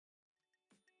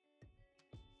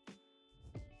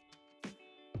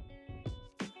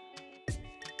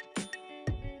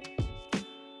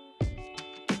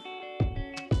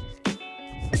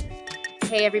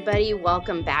Hey, everybody,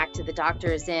 welcome back to The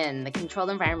Doctor's In, the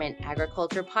Controlled Environment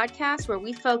Agriculture podcast, where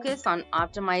we focus on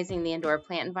optimizing the indoor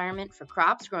plant environment for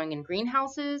crops growing in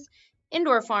greenhouses,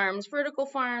 indoor farms, vertical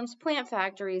farms, plant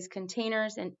factories,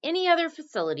 containers, and any other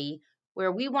facility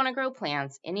where we want to grow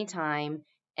plants anytime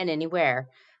and anywhere.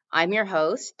 I'm your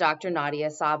host, Dr. Nadia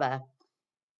Saba.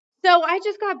 So I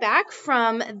just got back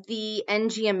from the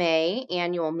NGMA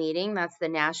annual meeting. That's the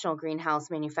National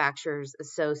Greenhouse Manufacturers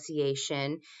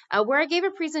Association, where I gave a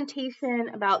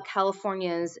presentation about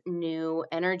California's new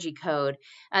energy code.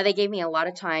 They gave me a lot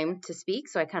of time to speak,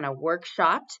 so I kind of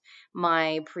workshopped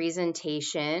my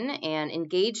presentation and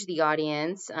engaged the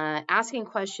audience, asking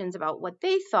questions about what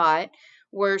they thought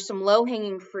were some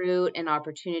low-hanging fruit and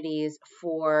opportunities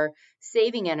for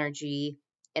saving energy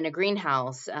in a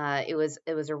greenhouse. It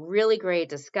was a really great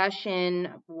discussion.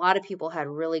 A lot of people had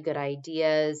really good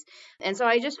ideas, and so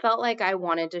I just felt like I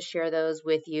wanted to share those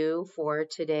with you for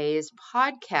today's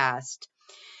podcast.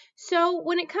 So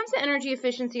when it comes to energy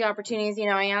efficiency opportunities,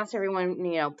 I asked everyone,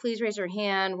 please raise your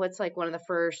hand. What's like one of the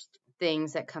first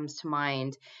things that comes to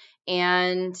mind?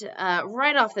 And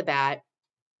right off the bat,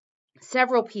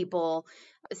 several people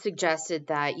suggested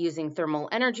that using thermal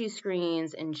energy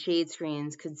screens and shade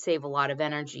screens could save a lot of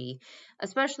energy,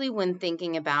 especially when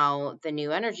thinking about the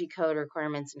new energy code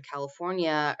requirements in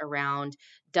California around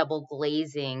double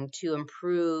glazing to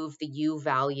improve the U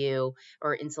value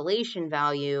or insulation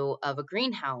value of a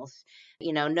greenhouse.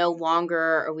 No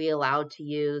longer are we allowed to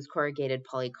use corrugated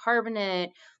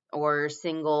polycarbonate or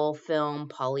single film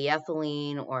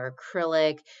polyethylene or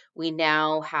acrylic. We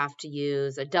now have to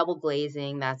use a double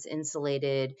glazing that's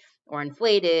insulated or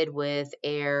inflated with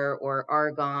air or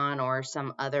argon or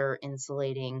some other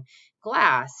insulating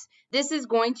glass. This is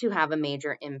going to have a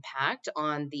major impact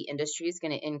on the industry. It's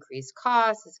going to increase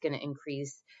costs, it's going to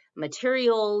increase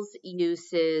materials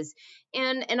uses,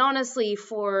 and honestly,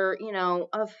 for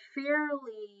a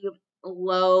fairly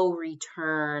low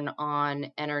return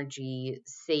on energy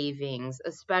savings,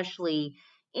 especially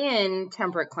in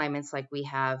temperate climates like we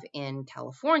have in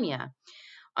California.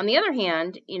 On the other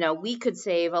hand, we could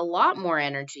save a lot more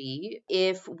energy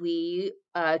if we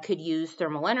could use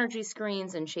thermal energy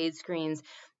screens and shade screens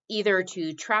either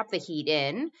to trap the heat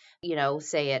in,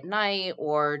 say at night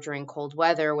or during cold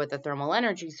weather with a thermal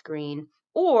energy screen,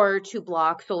 or to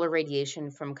block solar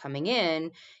radiation from coming in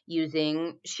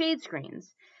using shade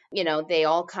screens. They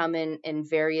all come in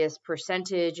various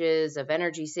percentages of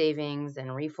energy savings and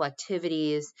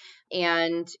reflectivities,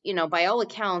 and by all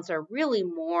accounts are really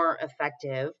more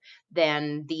effective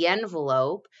than the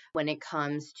envelope when it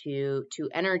comes to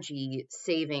energy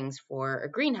savings for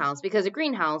a greenhouse, because a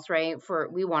greenhouse, right, for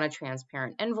we want a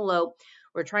transparent envelope.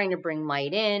 We're trying to bring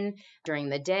light in during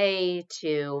the day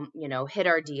to hit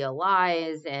our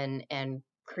DLIs and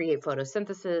create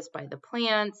photosynthesis by the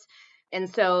plants. And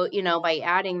so, by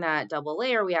adding that double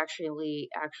layer, we actually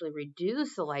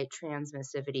reduce the light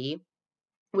transmissivity,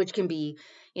 which can be,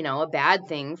 a bad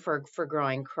thing for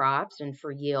growing crops and for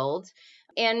yields.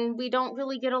 And we don't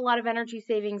really get a lot of energy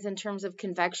savings in terms of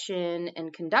convection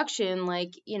and conduction,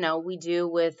 like we do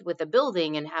with a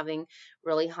building and having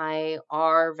really high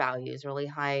R values, really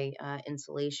high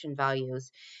insulation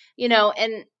values.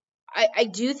 And I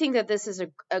do think that this is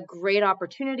a great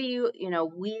opportunity.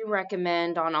 We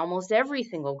recommend on almost every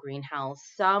single greenhouse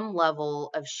some level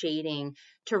of shading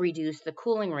to reduce the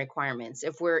cooling requirements.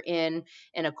 If we're in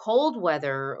a cold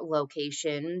weather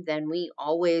location, then we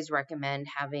always recommend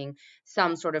having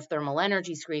some sort of thermal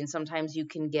energy screen. Sometimes you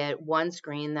can get one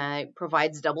screen that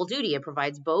provides double duty. It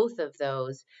provides both of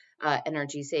those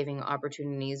energy saving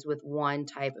opportunities with one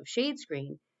type of shade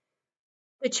screen.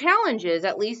 The challenge is,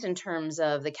 at least in terms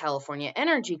of the California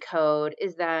Energy Code,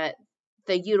 is that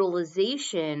the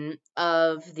utilization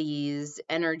of these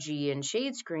energy and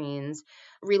shade screens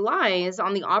relies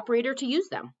on the operator to use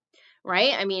them,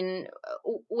 right? I mean,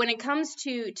 when it comes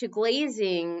to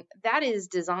glazing, that is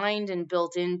designed and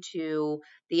built into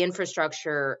the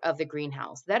infrastructure of the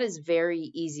greenhouse. That is very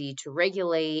easy to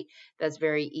regulate. That's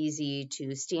very easy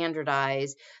to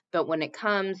standardize. But when it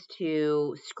comes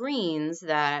to screens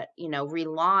that,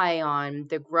 rely on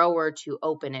the grower to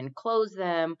open and close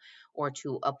them or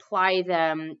to apply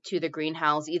them to the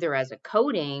greenhouse, either as a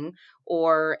coating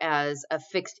or as a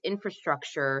fixed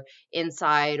infrastructure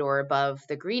inside or above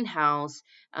the greenhouse,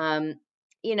 that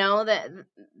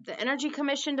the Energy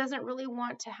Commission doesn't really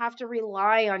want to have to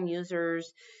rely on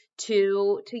users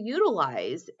to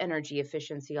utilize energy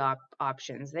efficiency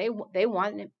options. They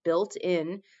want it built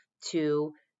in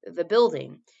to the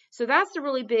building. So that's a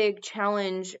really big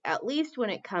challenge, at least when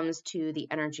it comes to the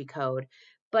energy code.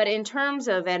 But in terms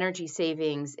of energy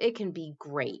savings, it can be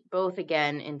great, both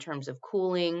again in terms of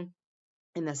cooling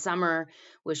in the summer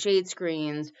with shade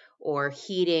screens or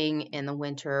heating in the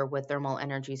winter with thermal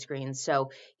energy screens.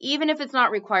 So even if it's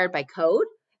not required by code,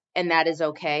 and that is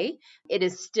okay, it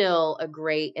is still a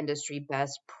great industry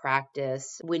best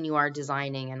practice when you are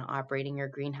designing and operating your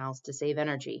greenhouse to save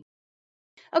energy.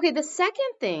 Okay, the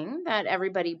second thing that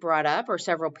everybody brought up, or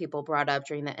several people brought up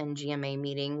during the NGMA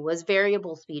meeting, was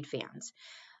variable speed fans.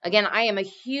 Again, I am a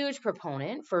huge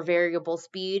proponent for variable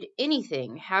speed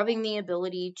anything, having the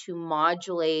ability to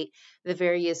modulate the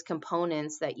various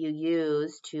components that you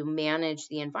use to manage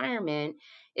the environment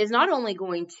is not only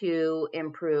going to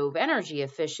improve energy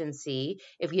efficiency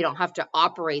if you don't have to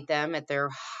operate them at their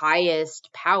highest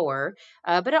power,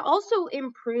 but it also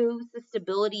improves the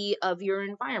stability of your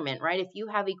environment, right? If you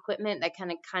have equipment that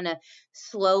kind of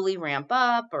slowly ramp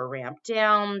up or ramp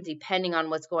down, depending on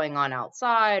what's going on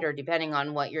outside or depending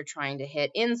on what you're trying to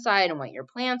hit inside and what your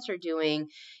plants are doing,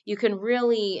 you can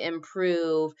really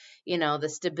improve, the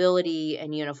stability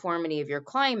and uniformity of your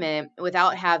climate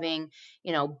without having,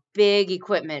 big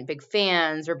equipment, big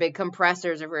fans or big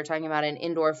compressors. If we're talking about an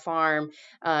indoor farm,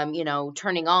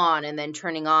 turning on and then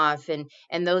turning off,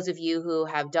 and those of you who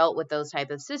have dealt with those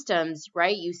type of systems,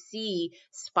 right, you see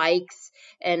spikes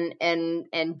and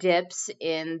dips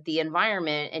in the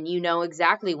environment, and you know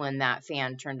exactly when that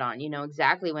fan turned on, you know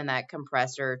exactly when that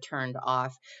compressor turned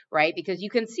off, right? Because you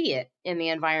can see it in the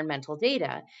environmental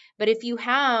data. But if you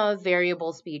have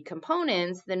variable speed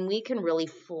components, then we can really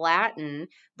flatten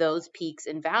those peaks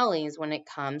and valleys when it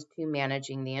comes to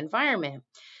managing the environment.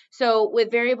 So with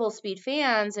variable speed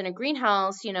fans in a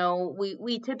greenhouse,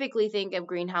 we typically think of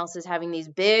greenhouses having these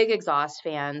big exhaust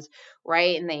fans,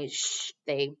 right? And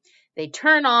they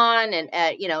turn on and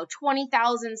at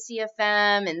 20,000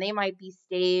 CFM, and they might be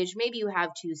staged. Maybe you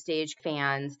have two stage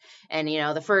fans, and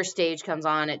the first stage comes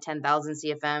on at 10,000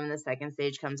 CFM and the second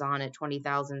stage comes on at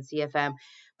 20,000 CFM,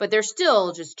 but they're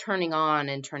still just turning on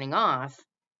and turning off.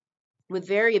 With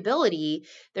variability,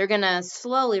 they're going to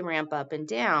slowly ramp up and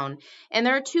down. And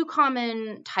there are two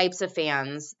common types of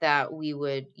fans that we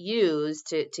would use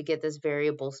to get this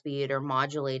variable speed or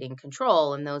modulating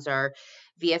control. And those are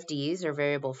VFDs, or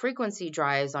variable frequency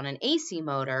drives, on an AC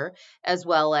motor, as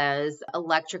well as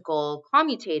electrical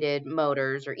commutated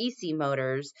motors, or EC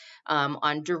motors,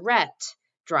 on direct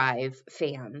drive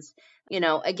fans.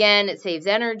 Again, it saves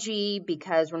energy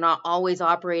because we're not always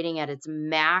operating at its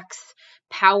max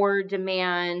power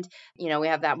demand. We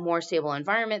have that more stable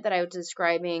environment that I was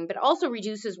describing, but also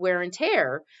reduces wear and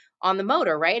tear on the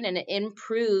motor, right? And it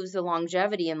improves the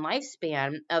longevity and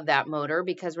lifespan of that motor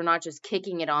because we're not just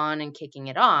kicking it on and kicking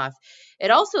it off.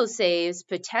 It also saves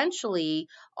potentially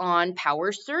on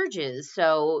power surges.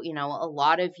 So, a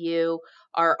lot of you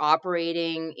are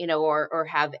operating, or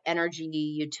have energy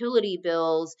utility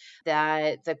bills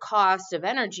that the cost of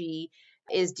energy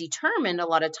is determined a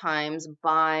lot of times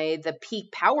by the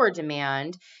peak power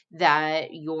demand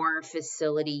that your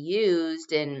facility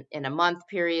used in a month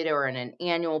period or in an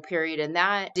annual period. And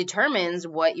that determines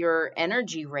what your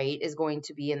energy rate is going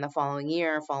to be in the following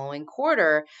year, following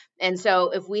quarter. And so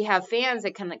if we have fans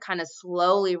that can kind of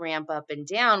slowly ramp up and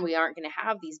down, we aren't going to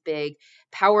have these big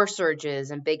power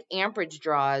surges and big amperage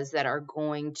draws that are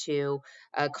going to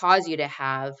cause you to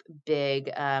have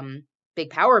big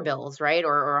power bills, right?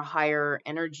 Or a higher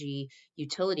energy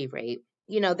utility rate.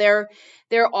 There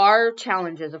are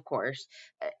challenges, of course.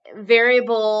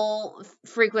 Variable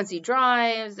frequency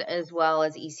drives as well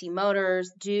as EC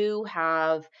motors do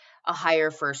have a higher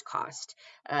first cost.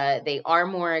 They are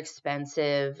more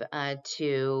expensive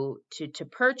to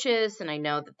purchase, and I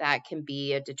know that can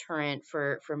be a deterrent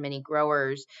for many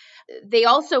growers. They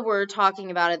also were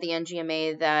talking about at the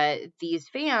NGMA that these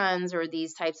fans or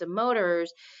these types of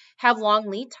motors have long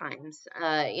lead times,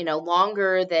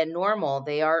 longer than normal.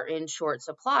 They are in short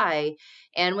supply.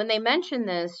 And when they mentioned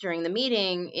this during the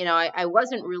meeting, I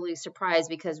wasn't really surprised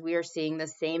because we are seeing the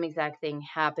same exact thing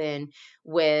happen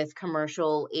with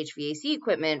commercial HVAC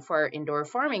equipment for our indoor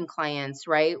farming clients,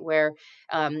 right? Where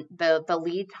the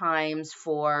lead times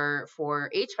for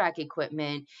HVAC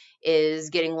equipment is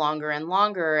getting longer and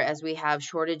longer as we have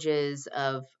shortages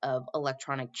of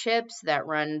electronic chips that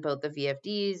run both the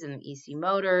VFDs and the EC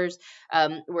motors.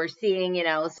 We're seeing,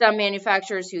 some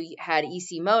manufacturers who had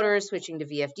EC motors switching to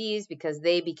VFDs because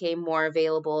they became more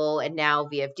available, and now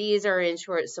VFDs are in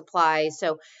short supply.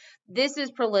 So this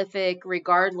is prolific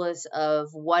regardless of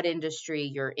what industry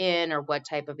you're in or what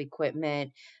type of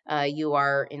equipment you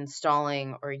are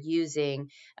installing or using.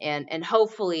 And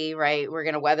hopefully, right, we're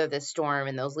going to weather this storm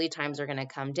and those lead times are going to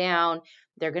come down.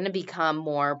 They're going to become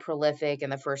more prolific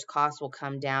and the first cost will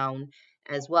come down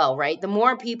as well, right? The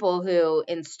more people who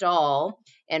install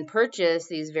and purchase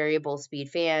these variable speed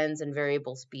fans and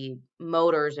variable speed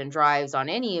motors and drives on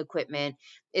any equipment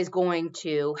is going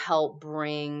to help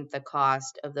bring the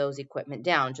cost of those equipment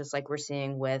down, just like we're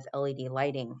seeing with LED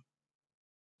lighting.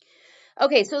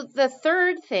 Okay, so the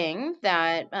third thing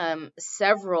that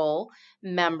several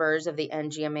members of the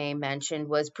NGMA mentioned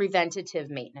was preventative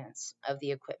maintenance of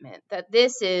the equipment. That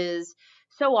this is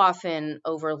so often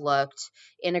overlooked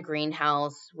in a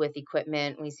greenhouse with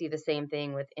equipment. We see the same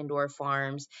thing with indoor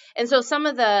farms. And so some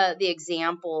of the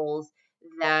examples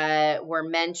that were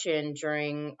mentioned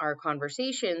during our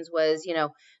conversations was,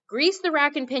 grease the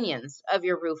rack and pinions of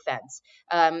your roof vents.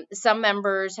 Some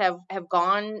members have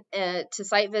gone to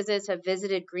site visits, have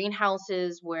visited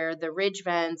greenhouses where the ridge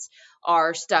vents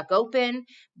are stuck open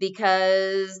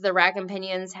because the rack and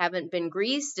pinions haven't been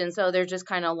greased, and so they're just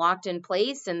kind of locked in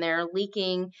place, and they're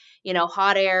leaking,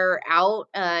 hot air out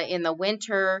in the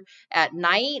winter at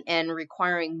night and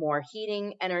requiring more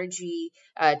heating energy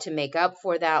to make up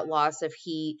for that loss of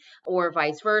heat, or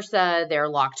vice versa. They're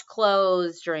locked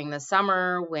closed during the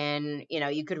summer when,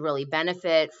 you could really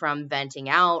benefit from venting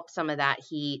out some of that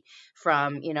heat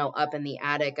from, up in the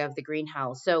attic of the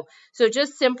greenhouse. So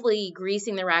just simply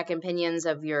greasing the rack and pinions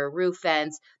of your roof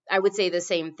vents. I would say the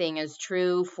same thing is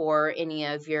true for any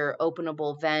of your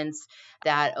openable vents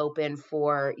that open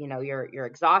for, your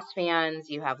exhaust fans.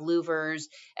 You have louvers,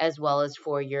 as well as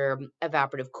for your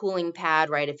evaporative cooling pad,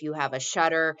 right? If you have a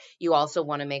shutter, you also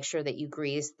want to make sure that you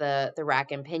grease the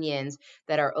rack and pinions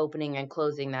that are opening and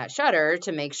closing that shutter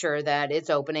to make sure that it's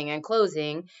opening and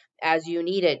closing as you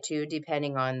need it to,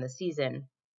 depending on the season.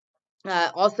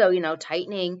 Also,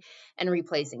 tightening and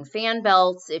replacing fan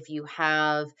belts. If you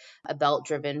have a belt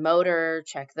driven motor,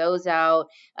 check those out.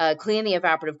 Clean the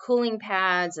evaporative cooling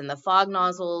pads and the fog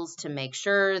nozzles to make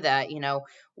sure that,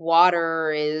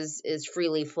 water is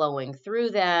freely flowing through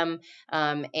them,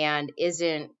 and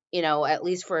isn't, at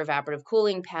least for evaporative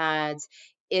cooling pads,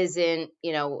 isn't,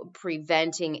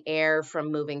 preventing air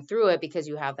from moving through it, because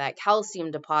you have that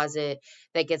calcium deposit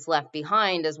that gets left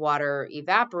behind as water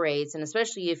evaporates. And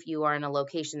especially if you are in a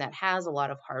location that has a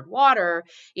lot of hard water,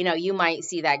 you might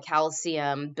see that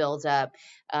calcium build up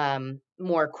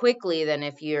more quickly than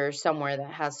if you're somewhere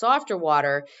that has softer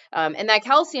water. And that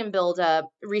calcium buildup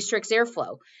restricts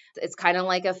airflow. It's kind of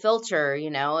like a filter,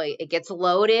 it gets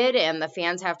loaded and the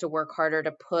fans have to work harder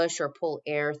to push or pull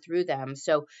air through them.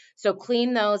 So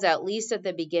clean those at least at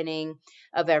the beginning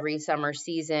of every summer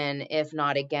season, if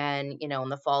not again, in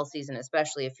the fall season,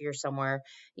 especially if you're somewhere,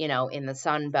 in the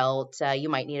sun belt, you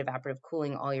might need evaporative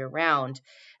cooling all year round.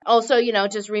 Also,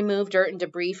 just remove dirt and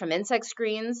debris from insect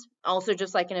screens. Also,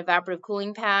 just like an evaporative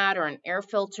cooling pad or an air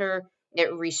filter,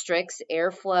 it restricts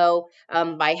airflow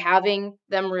by having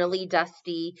them really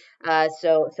dusty.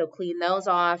 So clean those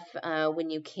off when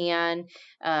you can.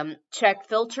 Check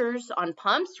filters on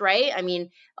pumps, right? I mean,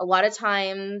 a lot of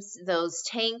times those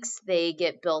tanks, they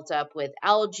get built up with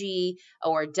algae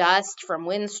or dust from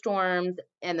windstorms,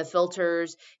 and the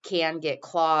filters can get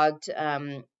clogged.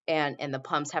 And the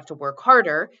pumps have to work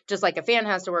harder, just like a fan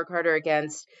has to work harder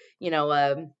against,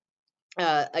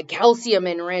 a calcium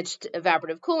enriched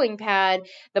evaporative cooling pad.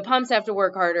 The pumps have to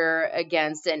work harder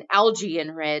against an algae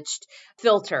enriched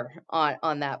filter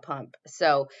on that pump.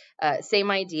 So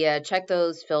same idea, check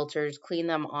those filters, clean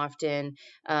them often.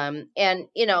 And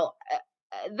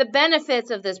the benefits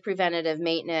of this preventative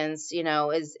maintenance,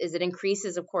 is it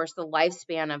increases, of course, the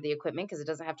lifespan of the equipment, because it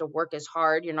doesn't have to work as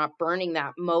hard. You're not burning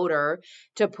that motor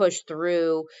to push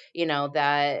through,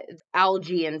 that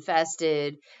algae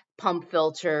infested pump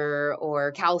filter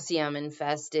or calcium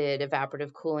infested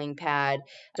evaporative cooling pad.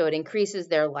 So it increases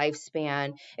their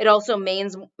lifespan. It also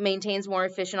maintains more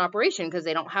efficient operation, because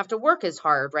they don't have to work as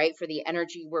hard, right? For the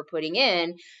energy we're putting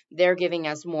in, they're giving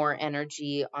us more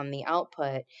energy on the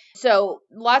output. So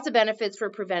lots of benefits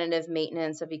for preventative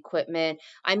maintenance of equipment.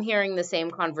 I'm hearing the same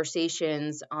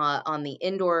conversations on the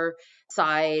indoor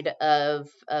side of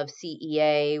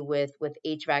CEA with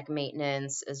HVAC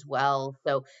maintenance as well.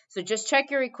 So just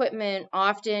check your equipment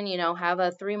often, have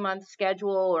a 3-month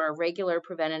schedule or a regular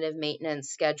preventative maintenance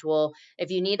schedule. If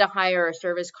you need to hire a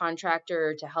service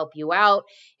contractor to help you out,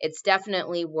 it's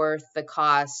definitely worth the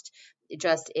cost,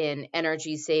 just in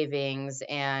energy savings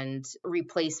and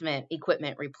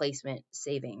equipment replacement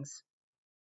savings.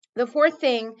 The fourth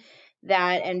thing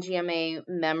that NGMA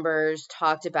members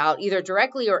talked about, either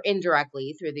directly or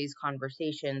indirectly through these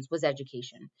conversations, was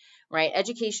education, right?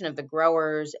 Education of the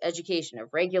growers, education of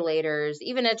regulators,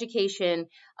 even education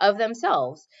of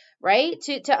themselves, right?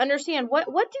 To understand what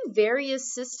do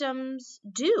various systems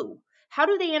do? how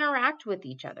do they interact with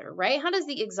each other, right? How does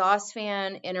the exhaust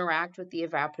fan interact with the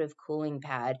evaporative cooling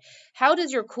pad? How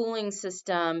does your cooling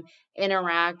system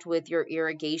interact with your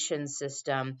irrigation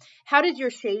system? How does your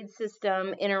shade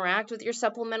system interact with your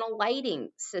supplemental lighting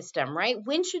system, right?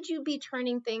 When should you be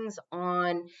turning things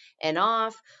on and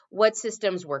off? What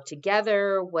systems work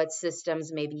together? What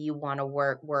systems maybe you want to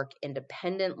work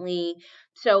independently?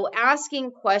 So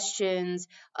asking questions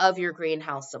of your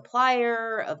greenhouse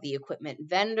supplier, of the equipment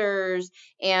vendors,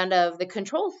 and of the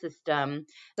control system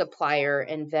supplier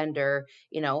and vendor,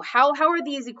 how are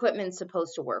these equipment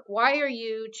supposed to work? Why are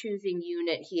you choosing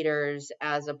unit heaters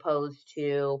as opposed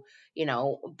to,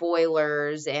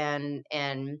 boilers and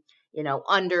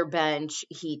underbench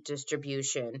heat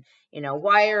distribution?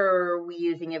 Why are we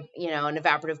using an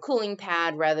evaporative cooling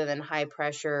pad rather than high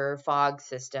pressure fog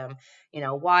system?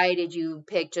 Why did you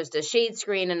pick just a shade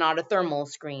screen and not a thermal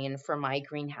screen for my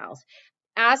greenhouse?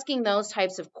 Asking those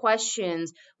types of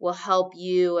questions will help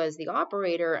you as the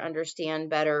operator understand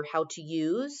better how to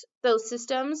use those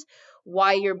systems,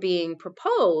 why you're being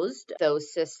proposed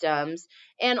those systems,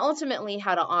 and ultimately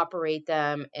how to operate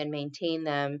them and maintain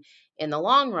them in the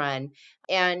long run.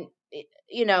 And,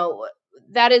 you know,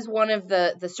 that is one of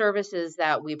the services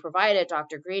that we provide at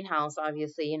Dr. Greenhouse.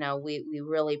 Obviously, we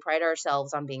really pride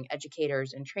ourselves on being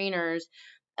educators and trainers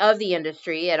of the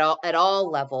industry at all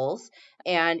levels.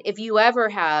 And if you ever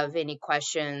have any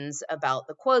questions about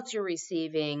the quotes you're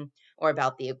receiving or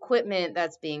about the equipment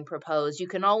that's being proposed, you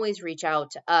can always reach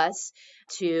out to us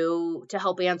to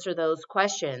help answer those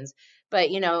questions. But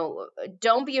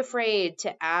don't be afraid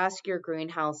to ask your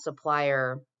greenhouse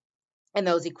supplier and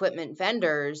those equipment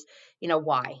vendors,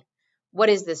 why? What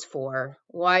is this for?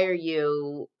 Why are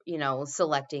you,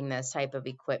 selecting this type of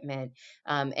equipment?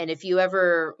 And if you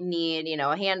ever need,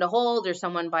 a hand to hold or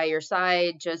someone by your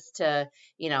side just to,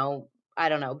 I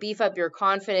don't know, beef up your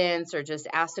confidence or just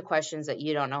ask the questions that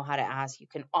you don't know how to ask, you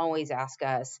can always ask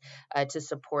us to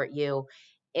support you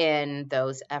in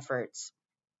those efforts.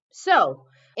 So,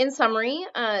 in summary,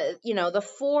 the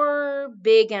four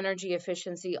big energy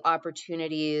efficiency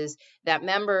opportunities that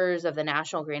members of the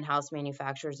National Greenhouse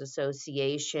Manufacturers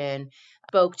Association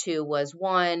spoke to was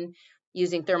one,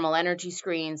 using thermal energy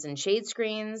screens and shade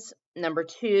screens. Number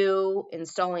two,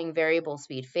 installing variable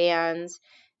speed fans.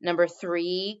 Number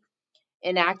three,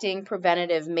 enacting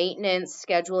preventative maintenance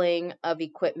scheduling of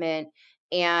equipment.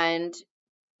 And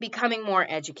becoming more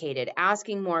educated,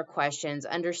 asking more questions,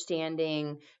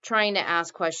 understanding, trying to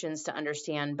ask questions to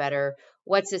understand better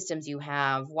what systems you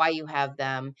have, why you have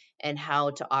them, and how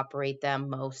to operate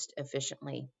them most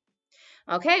efficiently.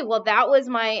 Okay, well, that was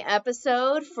my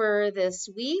episode for this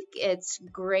week. It's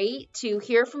great to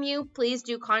hear from you. Please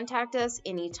do contact us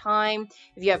anytime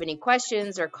if you have any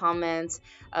questions or comments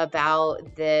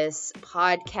about this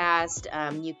podcast.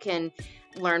 You can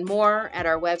learn more at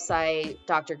our website,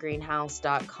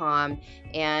 drgreenhouse.com.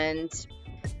 And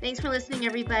thanks for listening,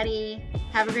 everybody.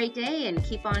 Have a great day and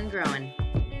keep on growing.